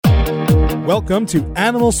Welcome to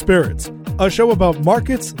Animal Spirits, a show about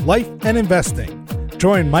markets, life, and investing.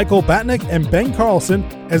 Join Michael Batnick and Ben Carlson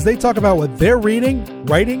as they talk about what they're reading,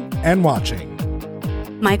 writing, and watching.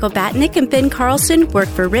 Michael Batnick and Ben Carlson work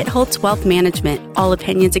for Ritholtz Wealth Management. All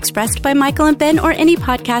opinions expressed by Michael and Ben or any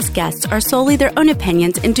podcast guests are solely their own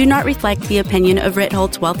opinions and do not reflect the opinion of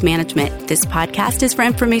Ritholtz Wealth Management. This podcast is for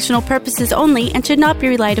informational purposes only and should not be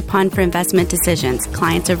relied upon for investment decisions.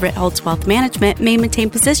 Clients of Ritholtz Wealth Management may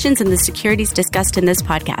maintain positions in the securities discussed in this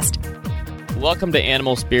podcast. Welcome to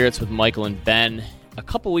Animal Spirits with Michael and Ben. A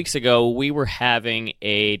couple weeks ago, we were having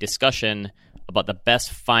a discussion about the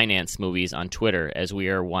best finance movies on Twitter, as we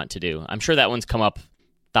are wont to do. I'm sure that one's come up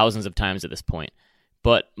thousands of times at this point.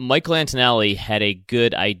 But Michael Antonelli had a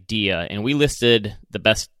good idea, and we listed the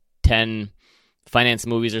best 10 finance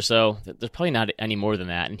movies or so. There's probably not any more than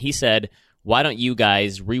that. And he said, why don't you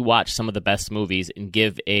guys rewatch some of the best movies and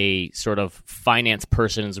give a sort of finance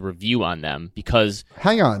person's review on them? Because...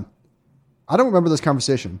 Hang on. I don't remember this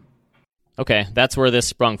conversation. Okay, that's where this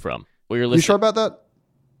sprung from. You sure about that?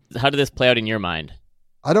 How did this play out in your mind?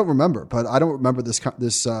 I don't remember, but I don't remember this.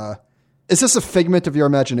 Is this a figment of your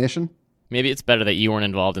imagination? Maybe it's better that you weren't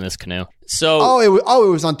involved in this canoe. So, it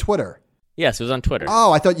was on Twitter. Yes, it was on Twitter.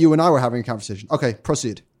 Oh, I thought you and I were having a conversation. Okay,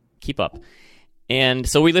 proceed. Keep up. And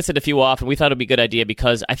so we listed a few off, and we thought it would be a good idea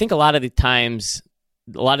because I think a lot of the times,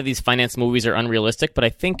 a lot of these finance movies are unrealistic, but I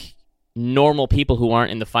think normal people who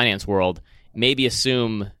aren't in the finance world maybe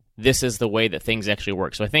assume this is the way that things actually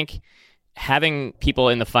work. So I think having people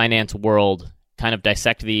in the finance world kind of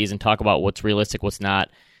dissect these and talk about what's realistic, what's not.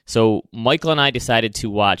 So Michael and I decided to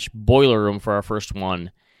watch Boiler Room for our first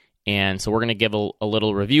one. And so we're going to give a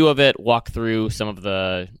little review of it, walk through some of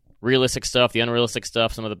the realistic stuff, the unrealistic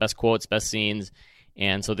stuff, some of the best quotes, best scenes.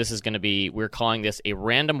 And so this is going to be, we're calling this a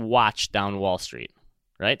random watch down Wall Street,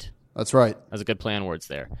 right? That's right. That's a good play on words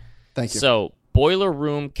there. Thank you. So Boiler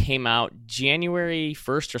Room came out January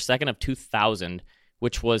 1st or 2nd of 2000,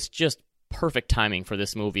 which was just perfect timing for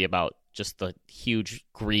this movie about just the huge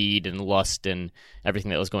greed and lust and everything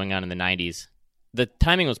that was going on in the 90s. The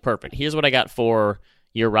timing was perfect. Here's what I got for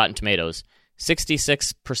your Rotten Tomatoes.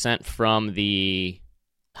 66% from the,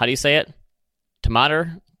 how do you say it? Tomato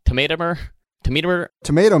meter.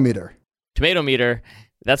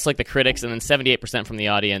 That's like the critics, and then 78% from the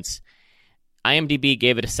audience. IMDb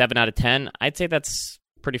gave it a 7 out of 10. I'd say that's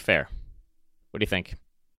pretty fair. What do you think?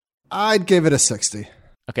 I'd give it a 60.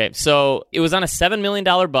 Okay, so it was on a $7 million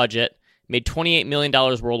budget, made $28 million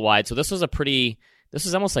worldwide. So this was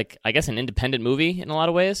almost like, I guess, an independent movie in a lot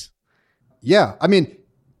of ways. Yeah. I mean,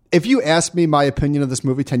 if you asked me my opinion of this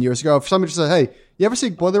movie 10 years ago, if somebody just said, hey, you ever see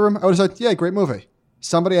Boiler Room? I would have said, yeah, great movie.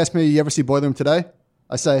 Somebody asked me, you ever see Boiler Room today?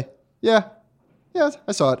 I say, yeah,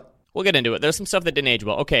 I saw it. We'll get into it. There's some stuff that didn't age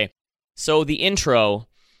well. Okay, so the intro,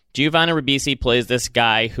 Giovanni Ribisi plays this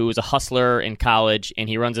guy who is a hustler in college, and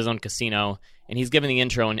he runs his own casino. And he's given the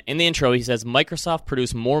intro, and in the intro, he says, Microsoft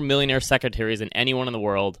produced more millionaire secretaries than anyone in the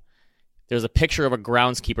world. There's a picture of a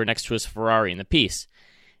groundskeeper next to his Ferrari in the piece.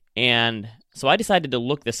 And so I decided to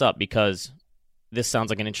look this up because this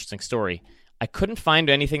sounds like an interesting story. I couldn't find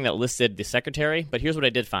anything that listed the secretary, but here's what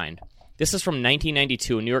I did find. This is from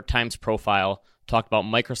 1992, a New York Times profile talked about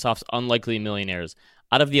Microsoft's unlikely millionaires.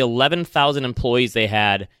 Out of the 11,000 employees they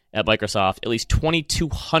had at Microsoft, at least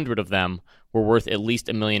 2,200 of them were worth at least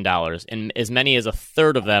 $1 million. And as many as a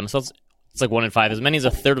third of them, so it's like 1 in 5, as many as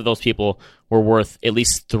a third of those people were worth at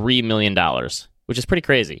least $3 million, which is pretty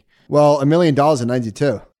crazy. Well, $1 million in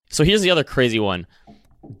 92. So here's the other crazy one.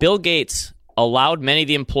 Bill Gates allowed many of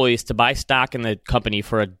the employees to buy stock in the company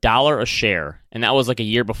for $1 a share, and that was like a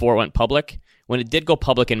year before it went public. When it did go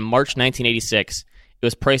public in March 1986, it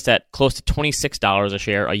was priced at close to $26 a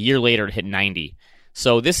share. A year later, it hit $90.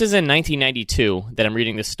 So this is in 1992 that I'm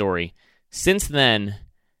reading this story. Since then,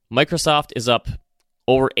 Microsoft is up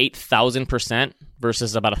over 8,000%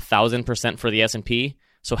 versus about 1,000% for the S&P.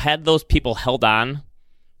 So had those people held on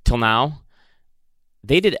till now,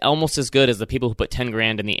 they did almost as good as the people who put 10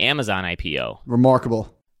 grand in the Amazon IPO.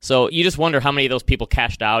 Remarkable. So you just wonder how many of those people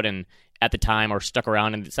cashed out and at the time or stuck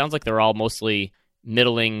around. And it sounds like they're all mostly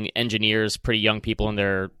middling engineers, pretty young people in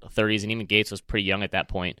their 30s, and even Gates was pretty young at that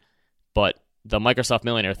point. But the Microsoft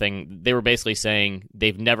millionaire thing, they were basically saying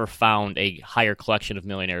they've never found a higher collection of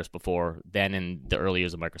millionaires before than in the early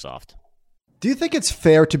years of Microsoft. Do you think it's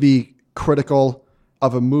fair to be critical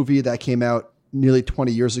of a movie that came out nearly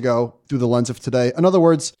 20 years ago through the lens of today? In other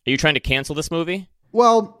words... Are you trying to cancel this movie?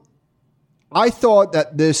 Well, I thought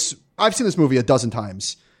that I've seen this movie a dozen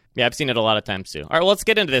times. Yeah, I've seen it a lot of times too. All right, well, let's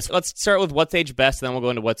get into this. Let's start with what's aged best, and then we'll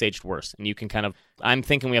go into what's aged worse. And you can kind of... I'm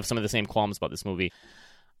thinking we have some of the same qualms about this movie.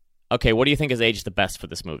 Okay, what do you think has aged the best for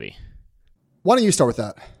this movie? Why don't you start with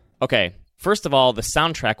that? Okay, first of all, the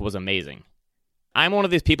soundtrack was amazing. I'm one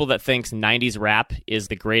of these people that thinks 90s rap is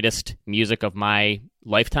the greatest music of my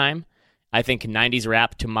lifetime. I think 90s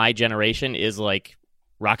rap to my generation is like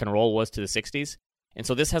rock and roll was to the 60s. And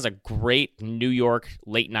so this has a great New York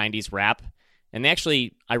late 90s rap. And they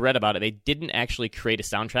actually, I read about it, they didn't actually create a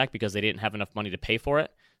soundtrack because they didn't have enough money to pay for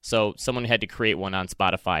it. So someone had to create one on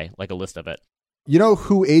Spotify, like a list of it. You know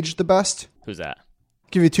who aged the best? Who's that?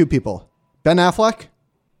 Give you two people. Ben Affleck.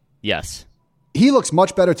 Yes. He looks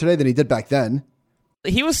much better today than he did back then.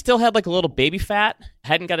 He was still had like a little baby fat,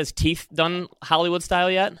 hadn't got his teeth done Hollywood style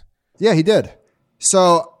yet. Yeah, he did.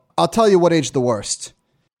 So I'll tell you what aged the worst.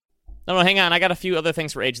 No, hang on. I got a few other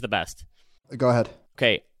things for age the best. Go ahead.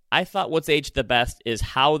 Okay, I thought what's aged the best is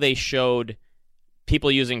how they showed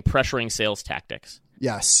people using pressuring sales tactics.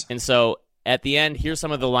 Yes. And so at the end, here's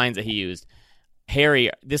some of the lines that he used. Harry,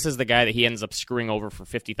 this is the guy that he ends up screwing over for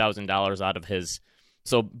 $50,000 out of his.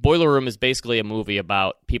 So Boiler Room is basically a movie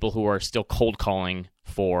about people who are still cold calling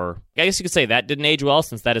for, I guess you could say that didn't age well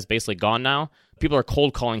since that is basically gone now. People are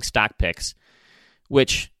cold calling stock picks,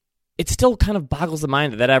 which it still kind of boggles the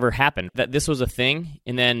mind that that ever happened, that this was a thing,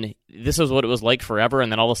 and then this was what it was like forever,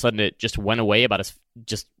 and then all of a sudden it just went away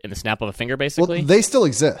just in the snap of a finger, basically. Well, they still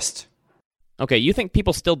exist. Okay, you think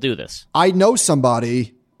people still do this? I know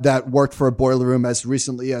somebody that worked for a Boiler Room as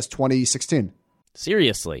recently as 2016.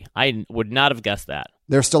 Seriously, I would not have guessed that.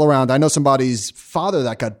 They're still around. I know somebody's father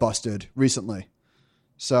that got busted recently.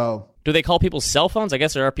 So, do they call people's cell phones? I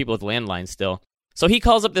guess there are people with landlines still. So he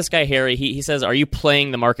calls up this guy, Harry. He says, are you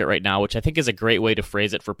playing the market right now? Which I think is a great way to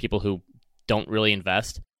phrase it for people who don't really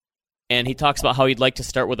invest. And he talks about how he'd like to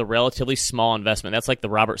start with a relatively small investment. That's like the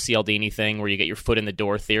Robert Cialdini thing where you get your foot in the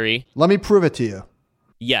door theory. Let me prove it to you.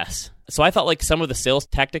 Yes. So I thought like some of the sales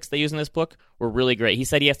tactics they use in this book were really great. He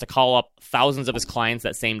said he has to call up thousands of his clients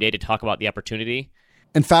that same day to talk about the opportunity.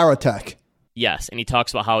 And Farotech. Yes. And he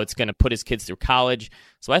talks about how it's going to put his kids through college.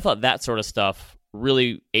 So I thought that sort of stuff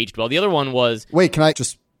really aged well. The other one was... Wait, can I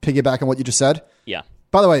just piggyback on what you just said? Yeah.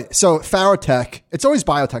 By the way, so Farotech, it's always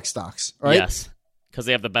biotech stocks, right? Yes. Because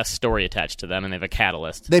they have the best story attached to them and they have a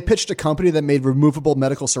catalyst. They pitched a company that made removable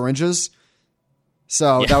medical syringes.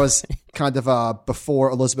 So that was kind of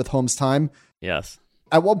before Elizabeth Holmes' time. Yes.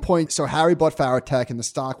 At one point, so Harry bought Farotech and the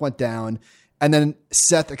stock went down. And then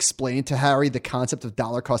Seth explained to Harry the concept of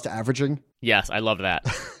dollar cost averaging. Yes, I love that.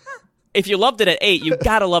 If you loved it at 8, you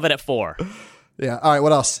got to love it at 4. Yeah. All right.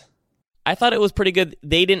 What else? I thought it was pretty good.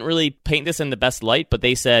 They didn't really paint this in the best light, but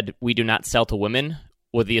they said we do not sell to women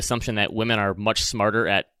with the assumption that women are much smarter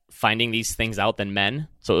at finding these things out than men.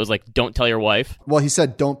 So it was like, don't tell your wife. Well, he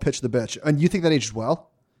said, don't pitch the bitch. And you think that aged well?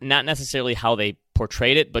 Not necessarily how they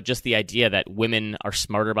portrayed it, but just the idea that women are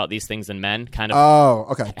smarter about these things than men kind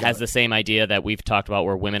of has the same idea that we've talked about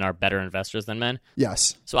where women are better investors than men.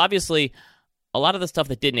 Yes. So obviously, a lot of the stuff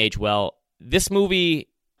that didn't age well, this movie...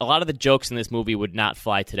 A lot of the jokes in this movie would not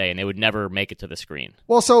fly today, and they would never make it to the screen.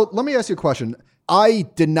 Well, so let me ask you a question. I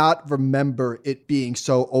did not remember it being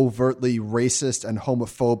so overtly racist and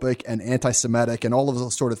homophobic and anti-Semitic and all of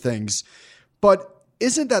those sort of things. But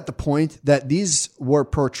isn't that the point, that these were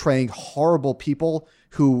portraying horrible people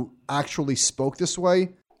who actually spoke this way?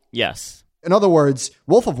 Yes. In other words,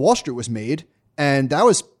 Wolf of Wall Street was made, and that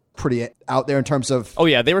was pretty out there in terms of... Oh,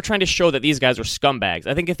 yeah. They were trying to show that these guys were scumbags.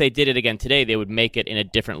 I think if they did it again today, they would make it in a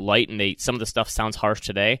different light, and some of the stuff sounds harsh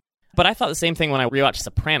today. But I thought the same thing when I rewatched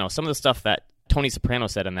Sopranos. Some of the stuff that Tony Soprano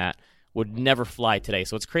said in that would never fly today.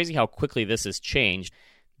 So it's crazy how quickly this has changed.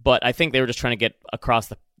 But I think they were just trying to get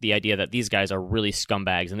across the idea that these guys are really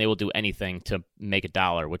scumbags, and they will do anything to make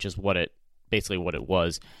 $1, which is basically what it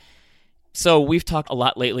was. So we've talked a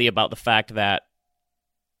lot lately about the fact that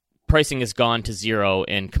pricing has gone to zero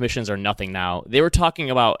and commissions are nothing now. They were talking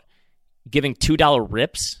about giving $2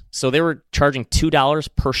 rips. So they were charging $2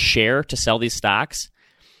 per share to sell these stocks.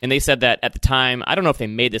 And they said that at the time, I don't know if they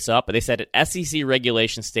made this up, but they said that SEC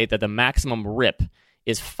regulations state that the maximum rip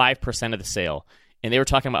is 5% of the sale. And they were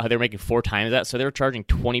talking about how they were making 4 times that. So they were charging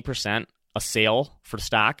 20% a sale for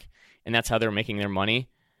stock. And that's how they were making their money.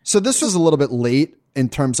 So this was a little bit late in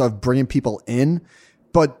terms of bringing people in.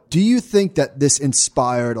 But do you think that this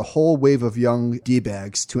inspired a whole wave of young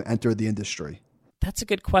D-bags to enter the industry? That's a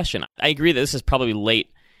good question. I agree that this is probably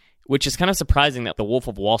late, which is kind of surprising that The Wolf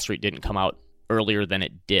of Wall Street didn't come out earlier than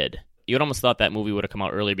it did. You would almost thought that movie would have come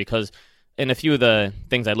out earlier because in a few of the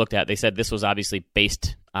things I looked at, they said this was obviously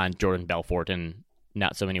based on Jordan Belfort in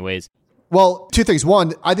not so many ways. Well, 2 things.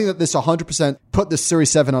 One, I think that this 100% put the Series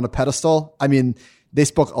 7 on a pedestal. I mean, they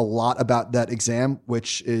spoke a lot about that exam,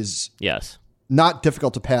 which is... Yes. Not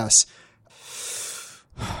difficult to pass.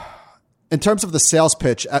 In terms of the sales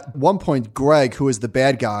pitch, at one point, Greg, who is the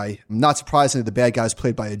bad guy, not surprisingly, the bad guy is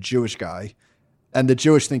played by a Jewish guy. And the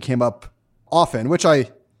Jewish thing came up often, which I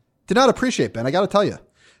did not appreciate, Ben. I got to tell you.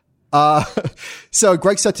 So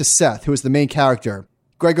Greg said to Seth, who is the main character,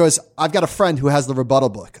 Greg goes, I've got a friend who has the rebuttal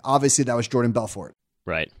book. Obviously, that was Jordan Belfort.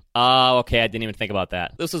 Right. Oh, okay. I didn't even think about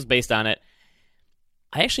that. This was based on it.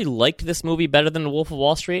 I actually liked this movie better than The Wolf of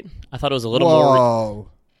Wall Street. I thought it was a little more...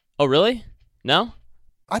 Oh, really? No?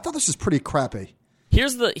 I thought this was pretty crappy.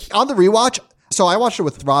 Here's the... On the rewatch, so I watched it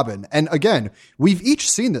with Robin. And again, we've each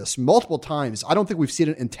seen this multiple times. I don't think we've seen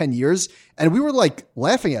it in 10 years. And we were like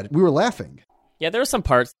laughing at it. We were laughing. Yeah, there are some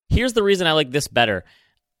parts. Here's the reason I like this better.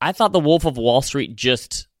 I thought The Wolf of Wall Street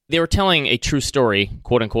they were telling a true story,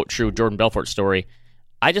 quote unquote true Jordan Belfort story.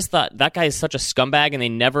 I just thought that guy is such a scumbag and they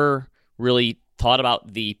never really thought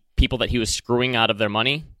about the people that he was screwing out of their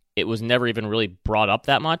money. It was never even really brought up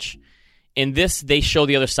that much. In this, they show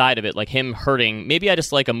the other side of it, like him hurting. Maybe I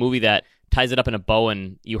just like a movie that ties it up in a bow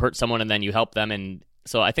and you hurt someone and then you help them. And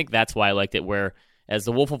so I think that's why I liked it, whereas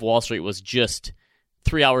The Wolf of Wall Street was just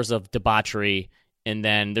 3 hours of debauchery and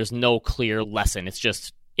then there's no clear lesson. It's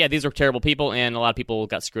just, yeah, these are terrible people and a lot of people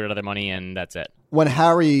got screwed out of their money and that's it. When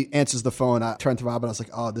Harry answers the phone, I turned to Robin. I was like,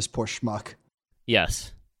 oh, this poor schmuck.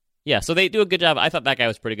 Yes. Yeah, so they do a good job. I thought that guy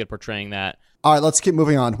was pretty good portraying that. All right, let's keep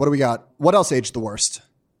moving on. What do we got? What else aged the worst?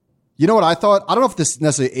 You know what I thought? I don't know if this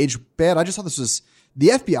necessarily aged bad. I just thought this was... The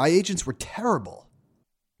FBI agents were terrible.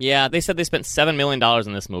 Yeah, they said they spent $7 million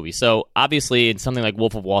in this movie. So obviously, in something like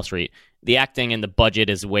Wolf of Wall Street, the acting and the budget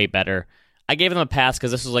is way better. I gave them a pass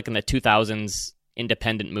because this was like in the 2000s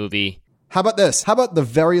independent movie. How about this? How about the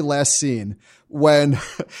very last scene when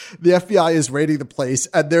the FBI is raiding the place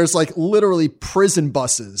and there's like literally prison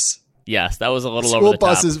buses? Yes, that was a little over School the top.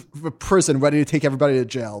 buses for prison ready to take everybody to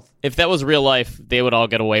jail. If that was real life, they would all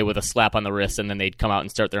get away with a slap on the wrist and then they'd come out and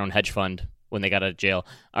start their own hedge fund when they got out of jail.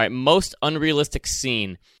 All right, most unrealistic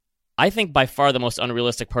scene. I think by far the most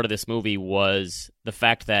unrealistic part of this movie was the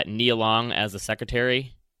fact that Nia Long as the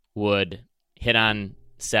secretary would hit on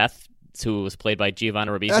Seth, who was played by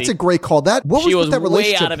Giovanna Ribisi. That's a great call. What was she with that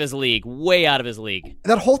relationship? Way out of his league. Way out of his league.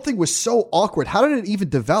 That whole thing was so awkward. How did it even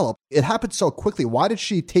develop? It happened so quickly. Why did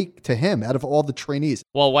she take to him out of all the trainees?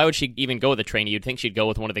 Well, why would she even go with a trainee? You'd think she'd go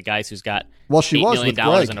with one of the guys who's got she $8 was million with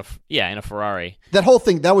Greg. in a Ferrari. That whole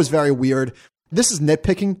thing, that was very weird. This is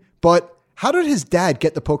nitpicking, but how did his dad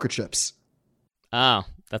get the poker chips? Oh,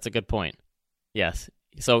 that's a good point. Yes.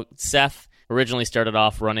 So Seth originally started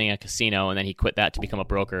off running a casino, and then he quit that to become a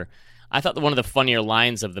broker. I thought that one of the funnier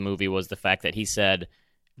lines of the movie was the fact that he said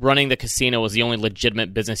running the casino was the only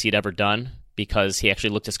legitimate business he'd ever done because he actually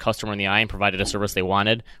looked his customer in the eye and provided a service they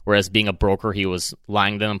wanted, whereas being a broker, he was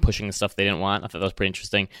lying to them and pushing the stuff they didn't want. I thought that was pretty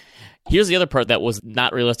interesting. Here's the other part that was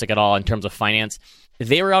not realistic at all in terms of finance.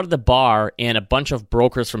 They were out at the bar, and a bunch of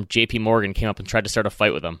brokers from J.P. Morgan came up and tried to start a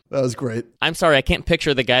fight with them. That was great. I'm sorry, I can't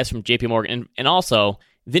picture the guys from J.P. Morgan. And also,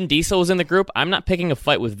 Vin Diesel was in the group. I'm not picking a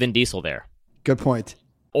fight with Vin Diesel there. Good point.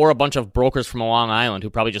 Or a bunch of brokers from Long Island who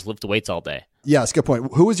probably just lift weights all day. Yes, good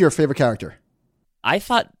point. Who was your favorite character? I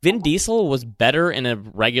thought Vin Diesel was better in a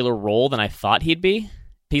regular role than I thought he'd be.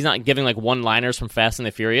 He's not giving like one-liners from Fast and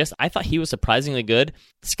the Furious. I thought he was surprisingly good.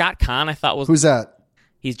 Scott Conn, I thought was... Who's that?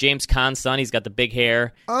 He's James Caan's son. He's got the big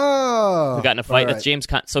hair. Oh. Who got in a fight. Right. That's James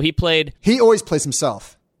Caan. So he played... He always plays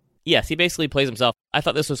himself. Yes, he basically plays himself. I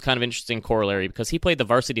thought this was kind of interesting corollary because he played the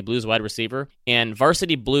Varsity Blues wide receiver, and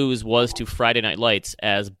Varsity Blues was to Friday Night Lights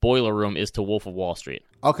as Boiler Room is to Wolf of Wall Street.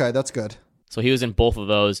 Okay, that's good. So he was in both of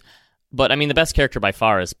those. But, I mean, the best character by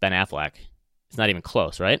far is Ben Affleck. It's not even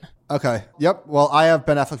close, right? Okay, yep. Well, I have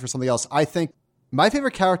Ben Affleck for something else. I think my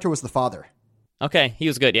favorite character was the father. Okay, he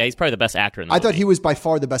was good. Yeah, he's probably the best actor in the movie. I thought he was by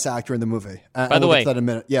far the best actor in the movie. By the way, get to that in a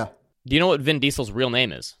minute. Yeah. Do you know what Vin Diesel's real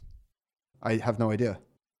name is? I have no idea.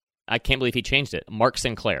 I can't believe he changed it. Mark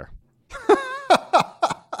Sinclair.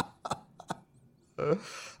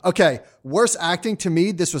 Okay, worst acting to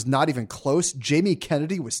me, this was not even close. Jamie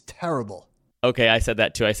Kennedy was terrible. Okay, I said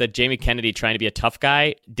that too. I said Jamie Kennedy trying to be a tough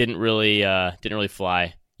guy didn't really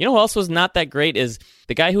fly. You know who else was not that great is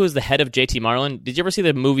the guy who was the head of JT Marlin. Did you ever see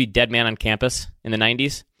the movie Dead Man on Campus in the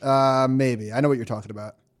 90s? Maybe. I know what you're talking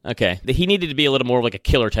about. Okay. He needed to be a little more of like a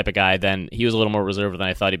killer type of guy than he was a little more reserved than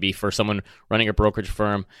I thought he'd be for someone running a brokerage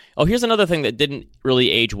firm. Oh, here's another thing that didn't really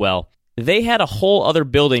age well. They had a whole other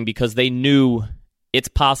building because they knew it's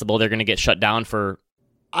possible they're going to get shut down for...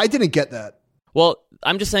 I didn't get that. Well,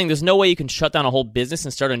 I'm just saying there's no way you can shut down a whole business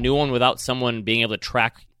and start a new one without someone being able to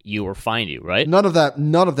track you or find you, right? None of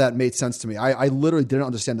that made sense to me. I literally didn't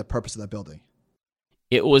understand the purpose of that building.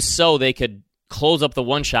 It was so they could close up the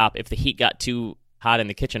one shop if the heat got too hot in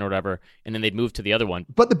the kitchen or whatever, and then they'd move to the other one.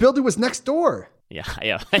 But the building was next door. Yeah,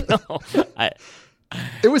 I know.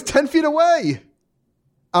 It was 10 feet away.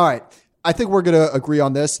 All right. I think we're going to agree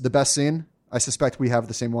on this. The best scene, I suspect we have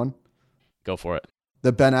the same one. Go for it.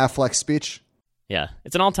 The Ben Affleck speech. Yeah,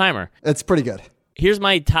 it's an all-timer. It's pretty good. Here's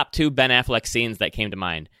my top 2 Ben Affleck scenes that came to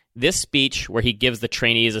mind. This speech where he gives the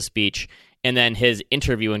trainees a speech, and then his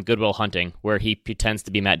interview in Good Will Hunting where he pretends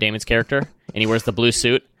to be Matt Damon's character and he wears the blue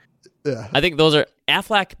suit. Yeah. I think those are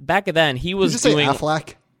Affleck. Back then, he was doing... Say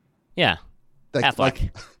Affleck? Yeah, Affleck.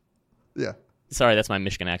 Yeah. Sorry, that's my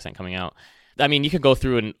Michigan accent coming out. I mean, you could go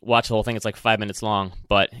through and watch the whole thing. It's like 5 minutes long,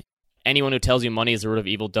 but anyone who tells you money is the root of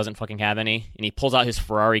evil doesn't fucking have any. And he pulls out his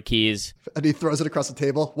Ferrari keys. And he throws it across the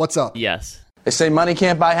table. What's up? Yes. They say money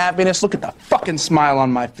can't buy happiness. Look at the fucking smile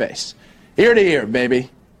on my face. Ear to ear, baby.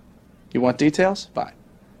 You want details? Fine.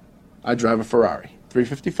 I drive a Ferrari,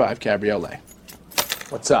 355 Cabriolet.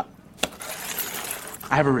 What's up?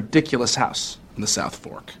 I have a ridiculous house in the South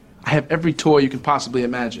Fork. I have every toy you can possibly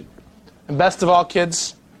imagine. And best of all,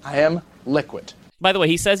 kids, I am liquid. By the way,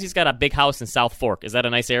 he says he's got a big house in South Fork. Is that a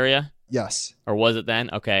nice area? Yes. Or was it then?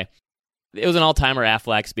 Okay. It was an all-timer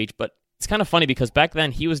Affleck speech, but it's kind of funny because back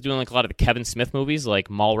then he was doing like a lot of the Kevin Smith movies like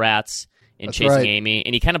Mallrats and That's Chasing right. Amy,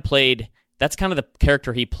 and he kind of played... That's kind of the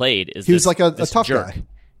character he played. He was like a tough jerk. guy.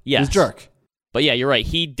 Yes. He was a jerk. But yeah, you're right.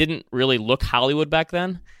 He didn't really look Hollywood back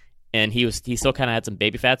then, and he still kind of had some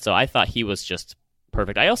baby fat, so I thought he was just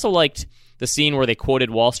perfect. I also liked the scene where they quoted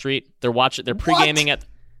Wall Street. They're pre-gaming at...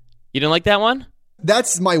 You didn't like that one?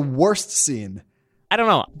 That's my worst scene. I don't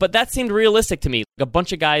know, but that seemed realistic to me. A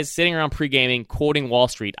bunch of guys sitting around pre-gaming, quoting Wall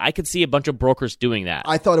Street. I could see a bunch of brokers doing that.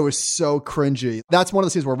 I thought it was so cringy. That's one of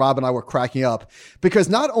the scenes where Rob and I were cracking up because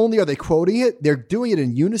not only are they quoting it, they're doing it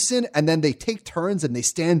in unison, and then they take turns and they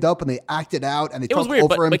stand up and they act it out and they It talk was weird,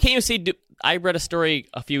 over him. but can't you see? I read a story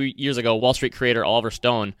a few years ago. Wall Street creator Oliver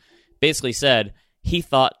Stone basically said he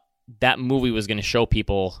thought that movie was going to show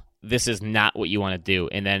people this is not what you want to do,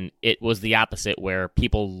 and then it was the opposite, where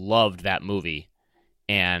people loved that movie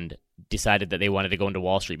and decided that they wanted to go into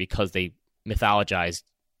Wall Street because they mythologized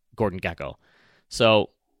Gordon Gekko. So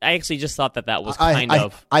I actually just thought that was kind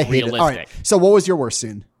of I hate realistic. it. All right. So what was your worst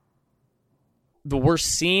scene? The worst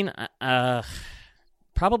scene?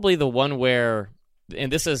 Probably the one where,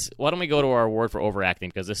 and this is, why don't we go to our award for overacting,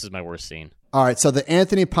 because this is my worst scene. All right. So the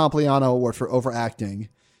Anthony Pompliano Award for overacting,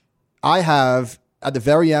 I have at the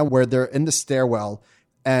very end where they're in the stairwell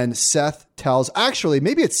and Seth tells, actually,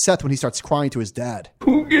 maybe it's Seth when he starts crying to his dad.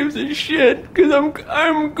 Who gives a shit? Because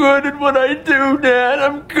I'm good at what I do, Dad.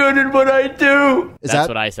 I'm good at what I do. That's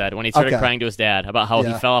what I said when he started Okay. crying to his dad about how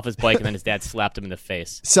Yeah. he fell off his bike and then his dad slapped him in the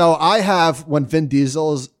face. So I have when Vin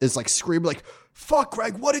Diesel is like screaming like, fuck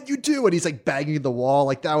Greg, what did you do? And he's like banging the wall.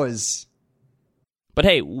 Like that was... But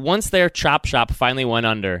hey, once their chop shop finally went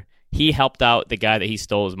under, he helped out the guy that he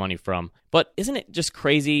stole his money from. But isn't it just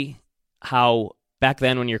crazy how back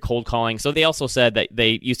then when you're cold calling, so they also said that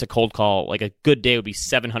they used to cold call, like a good day would be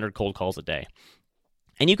 700 cold calls a day.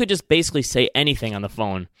 And you could just basically say anything on the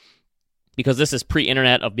phone because this is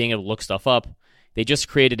pre-internet of being able to look stuff up. They just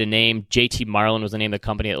created a name. JT Marlin was the name of the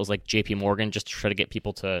company. It was like JP Morgan, just to try to get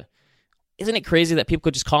people to... Isn't it crazy that people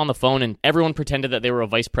could just call on the phone and everyone pretended that they were a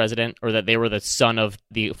vice president or that they were the son of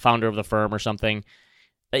the founder of the firm or something?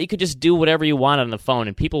 That you could just do whatever you wanted on the phone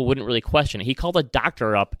and people wouldn't really question it. He called a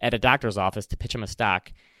doctor up at a doctor's office to pitch him a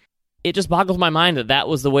stock. It just boggles my mind that that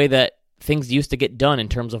was the way that things used to get done in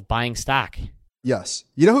terms of buying stock. Yes.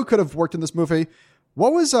 You know who could have worked in this movie?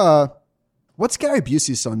 What's Gary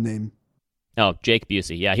Busey's son name? Oh, Jake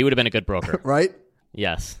Busey. Yeah, he would have been a good broker. Right?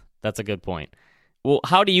 Yes, that's a good point. Well,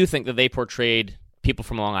 how do you think that they portrayed people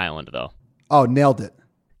from Long Island, though? Oh, nailed it.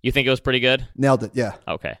 You think it was pretty good? Nailed it, yeah.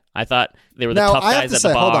 Okay. I thought they were the Now, tough I have guys to at say,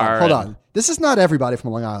 the bar. hold on. This is not everybody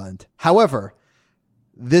from Long Island. However,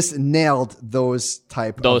 this nailed those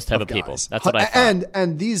type of people. guys. That's what I thought.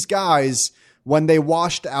 And these guys, when they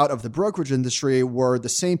washed out of the brokerage industry, were the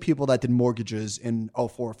same people that did mortgages in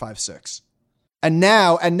 04, 05, 06. And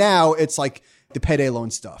now it's like the payday loan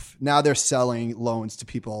stuff. Now they're selling loans to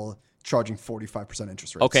people charging 45%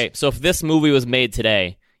 interest rates. Okay, so if this movie was made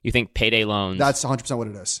today, you think payday loans... That's 100% what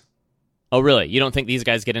it is. Oh, really? You don't think these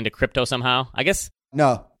guys get into crypto somehow? I guess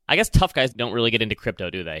tough guys don't really get into crypto,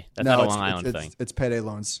 do they? That's not a Long Island thing. It's payday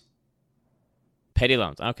loans. Payday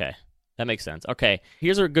loans. Okay. That makes sense. Okay.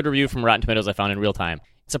 Here's a good review from Rotten Tomatoes I found in real time.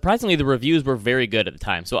 Surprisingly, the reviews were very good at the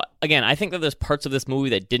time. So, again, I think that there's parts of this movie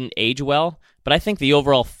that didn't age well, but I think the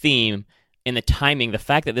overall theme and the timing, the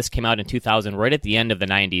fact that this came out in 2000, right at the end of the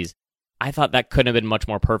 90s, I thought that couldn't have been much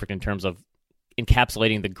more perfect in terms of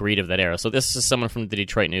encapsulating the greed of that era. So this is someone from the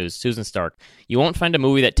Detroit News, Susan Stark. You won't find a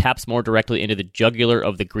movie that taps more directly into the jugular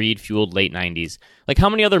of the greed-fueled late 90s. Like, how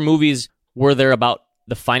many other movies were there about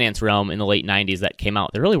the finance realm in the late 90s that came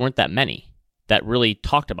out? There really weren't that many that really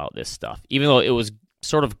talked about this stuff, even though it was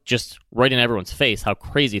sort of just right in everyone's face how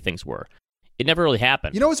crazy things were. It never really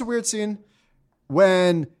happened. You know what's a weird scene?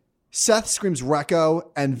 When Seth screams Recco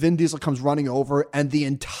and Vin Diesel comes running over and the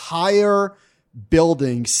entire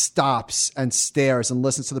building stops and stares and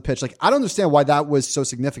listens to the pitch. Like, I don't understand why that was so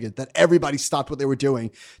significant, that everybody stopped what they were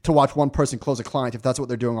doing to watch one person close a client if that's what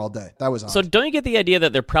they're doing all day. That was odd. So don't you get the idea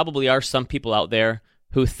that there probably are some people out there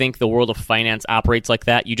who think the world of finance operates like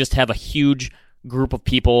that? You just have a huge group of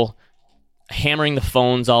people hammering the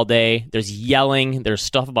phones all day. There's yelling. There's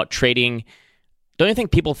stuff about trading. Don't you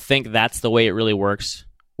think people think that's the way it really works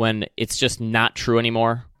when it's just not true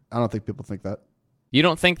anymore? I don't think people think that. You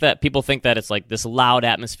don't think that people think that it's like this loud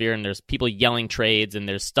atmosphere and there's people yelling trades and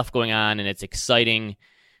there's stuff going on and it's exciting,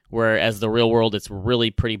 whereas the real world, it's really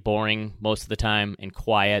pretty boring most of the time and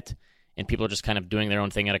quiet, and people are just kind of doing their own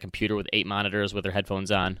thing at a computer with 8 monitors with their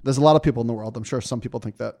headphones on? There's a lot of people in the world. I'm sure some people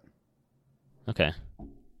think that. Okay.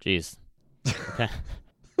 Jeez. Okay.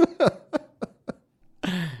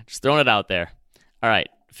 Just throwing it out there. All right.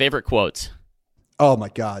 Favorite quotes. Oh, my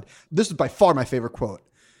God. This is by far my favorite quote.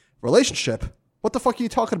 Relationship? What the fuck are you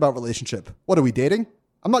talking about, relationship? What, are we dating?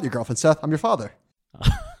 I'm not your girlfriend, Seth. I'm your father.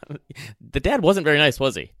 The dad wasn't very nice,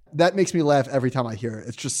 was he? That makes me laugh every time I hear it.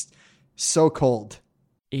 It's just so cold.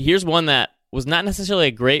 Here's one that was not necessarily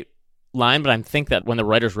a great line, but I think that when the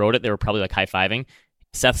writers wrote it, they were probably like high-fiving.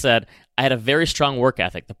 Seth said, "I had a very strong work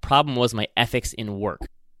ethic. The problem was my ethics in work."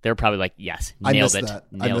 They were probably like, yes, nailed it.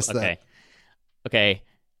 I missed that. Okay.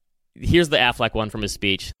 Here's the Affleck one from his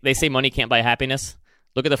speech. They say money can't buy happiness.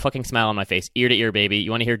 Look at the fucking smile on my face. Ear to ear, baby.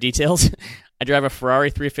 You want to hear details? I drive a Ferrari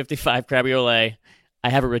 355 Cabriolet. I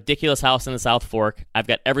have a ridiculous house in the South Fork. I've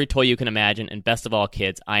got every toy you can imagine. And best of all,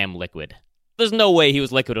 kids, I am liquid. There's no way he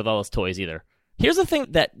was liquid with all his toys either. Here's the thing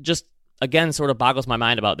that just, again, sort of boggles my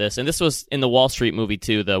mind about this. And this was in the Wall Street movie,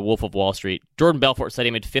 too, The Wolf of Wall Street. Jordan Belfort said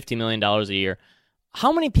he made $50 million a year.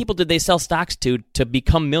 How many people did they sell stocks to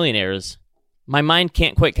become millionaires? My mind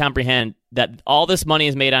can't quite comprehend that all this money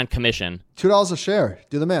is made on commission. $2 a share.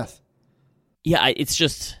 Do the math. Yeah,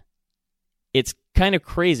 it's kind of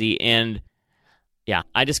crazy. And yeah,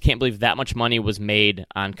 I just can't believe that much money was made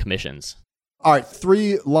on commissions. All right,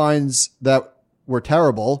 3 lines that were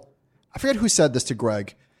terrible. I forget who said this to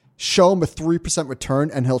Greg. Show him a 3%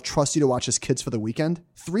 return and he'll trust you to watch his kids for the weekend.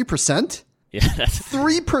 3%? Yeah, that's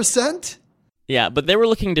 3%? Yeah, but they were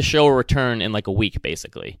looking to show a return in like a week,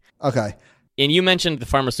 basically. Okay. And you mentioned the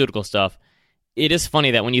pharmaceutical stuff. It is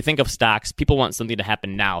funny that when you think of stocks, people want something to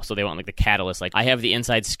happen now. So they want like the catalyst. Like, I have the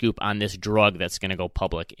inside scoop on this drug that's going to go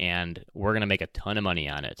public and we're going to make a ton of money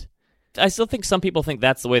on it. I still think some people think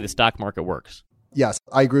that's the way the stock market works. Yes,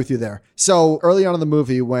 I agree with you there. So early on in the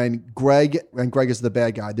movie, when Greg is the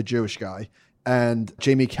bad guy, the Jewish guy, and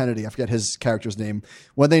Jamie Kennedy, I forget his character's name,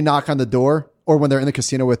 when they knock on the door or when they're in the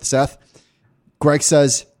casino with Seth, Greg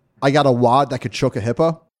says, "I got a wad that could choke a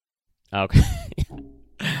hippo." Okay.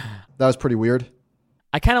 That was pretty weird.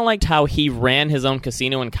 I kind of liked how he ran his own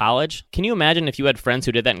casino in college. Can you imagine if you had friends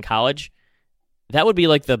who did that in college? That would be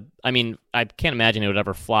like I can't imagine it would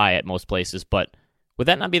ever fly at most places, but would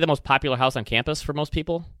that not be the most popular house on campus for most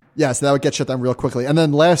people? Yeah, so that would get shut down real quickly. And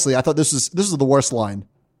then lastly, I thought this is the worst line.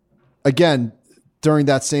 Again, during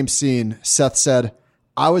that same scene, Seth said,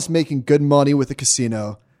 "I was making good money with the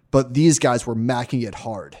casino, but these guys were macking it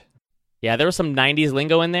hard." Yeah, there was some 90s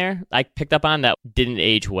lingo in there I picked up on that didn't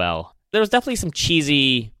age well. There was definitely some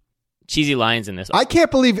cheesy lines in this. I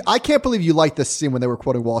can't believe you liked this scene when they were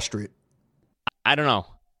quoting Wall Street. I don't know.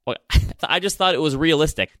 I just thought it was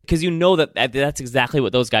realistic because you know that's exactly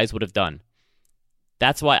what those guys would have done.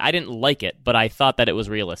 That's why I didn't like it, but I thought that it was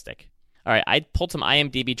realistic. All right, I pulled some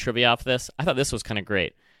IMDb trivia off this. I thought this was kind of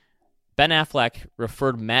great. Ben Affleck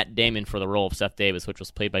referred Matt Damon for the role of Seth Davis, which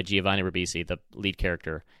was played by Giovanni Ribisi, the lead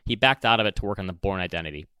character. He backed out of it to work on The Bourne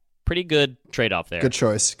Identity. Pretty good trade-off there. Good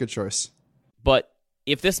choice. But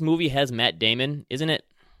if this movie has Matt Damon, isn't it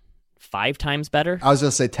 5 times better? I was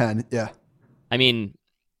going to say 10, yeah. I mean,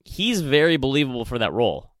 he's very believable for that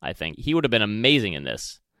role, I think. He would have been amazing in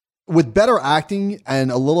this. With better acting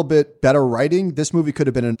and a little bit better writing, this movie could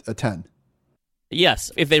have been a 10.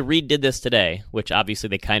 Yes, if they redid this today, which obviously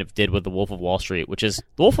they kind of did with The Wolf of Wall Street, The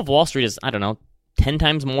Wolf of Wall Street is, 10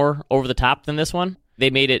 times more over the top than this one. They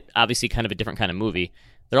made it obviously kind of a different kind of movie.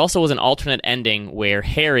 There also was an alternate ending where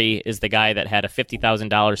Harry is the guy that had a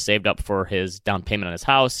 $50,000 saved up for his down payment on his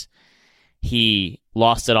house. He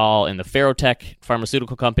lost it all in the Ferrotech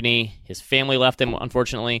pharmaceutical company. His family left him,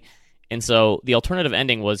 unfortunately. And so the alternative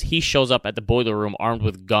ending was he shows up at the boiler room armed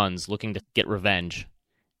with guns looking to get revenge.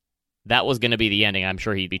 That was going to be the ending. I'm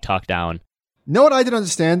sure he'd be talked down. Know what I didn't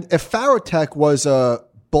understand? If Ferrotech was a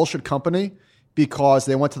bullshit company because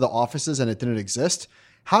they went to the offices and it didn't exist,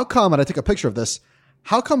 how come, and I took a picture of this,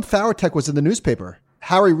 how come Ferrotech was in the newspaper?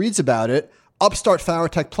 Harry reads about it. Upstart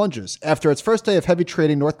Ferrotech plunges. After its first day of heavy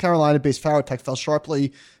trading, North Carolina-based Ferrotech fell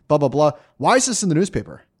sharply, blah, blah, blah. Why is this in the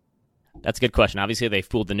newspaper? That's a good question. Obviously, they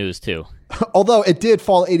fooled the news, too. Although it did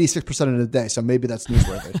fall 86% in a day, so maybe that's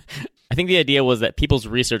newsworthy. I think the idea was that people's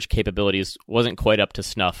research capabilities wasn't quite up to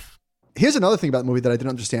snuff. Here's another thing about the movie that I didn't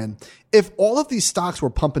understand. If all of these stocks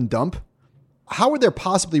were pump and dump, how were there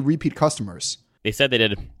possibly repeat customers? They said they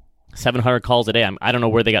did 700 calls a day. I don't know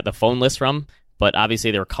where they got the phone list from, but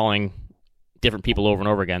obviously they were calling different people over and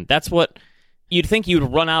over again. That's what you'd think you'd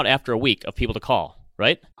run out after a week of people to call,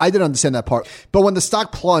 right? I didn't understand that part. But when the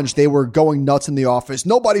stock plunged, they were going nuts in the office.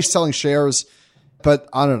 Nobody's selling shares, but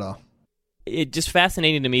I don't know. It just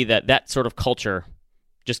fascinating to me that sort of culture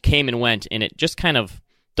just came and went, and it just kind of,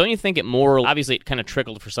 don't you think it obviously it kind of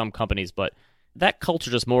trickled for some companies, but that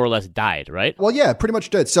culture just more or less died, right? Well, yeah, pretty much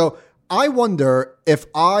did. So I wonder if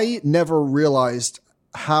I never realized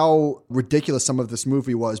how ridiculous some of this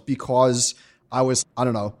movie was because I was,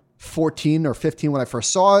 14 or 15 when I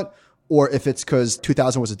first saw it, or if it's because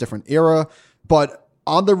 2000 was a different era. But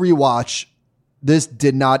on the rewatch, this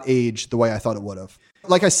did not age the way I thought it would have.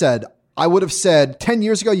 Like I said, I would have said 10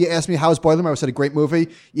 years ago, you asked me how's Boiler Room, I would have said a great movie.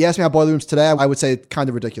 You asked me how Boiler Room's today, I would say kind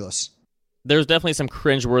of ridiculous. There's definitely some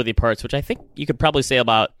cringeworthy parts, which I think you could probably say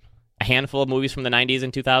about a handful of movies from the 90s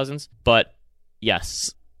and 2000s. But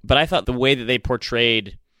yes, but I thought the way that they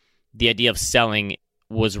portrayed the idea of selling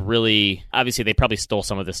was really, obviously they probably stole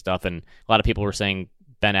some of this stuff, and a lot of people were saying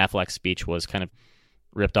Ben Affleck's speech was kind of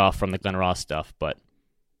ripped off from the Glenn Ross stuff, but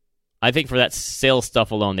I think for that sales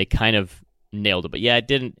stuff alone, they kind of nailed it. But yeah,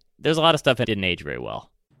 there's a lot of stuff that didn't age very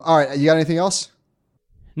well. All right, you got anything else?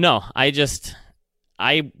 No, I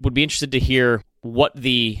would be interested to hear what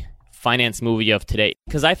the finance movie of today,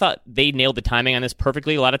 because I thought they nailed the timing on this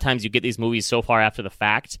perfectly. A lot of times you get these movies so far after the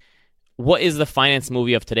fact. What is the finance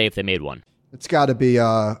movie of today if they made one? It's got to be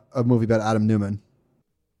a movie about Adam Newman.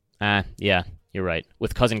 Yeah, you're right.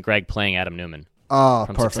 With Cousin Greg playing Adam Newman. Oh,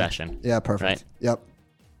 from perfect. Succession. Yeah, perfect. Right? Yep.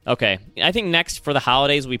 Okay. I think next for the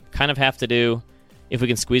holidays, we kind of have to do, if we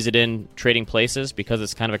can squeeze it in, Trading Places, because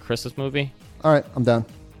it's kind of a Christmas movie. All right, I'm down.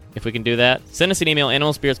 If we can do that, send us an email,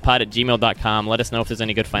 animalspiritspod@gmail.com. Let us know if there's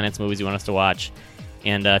any good finance movies you want us to watch.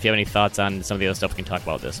 And if you have any thoughts on some of the other stuff, we can talk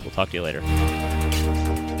about this. We'll talk to you later.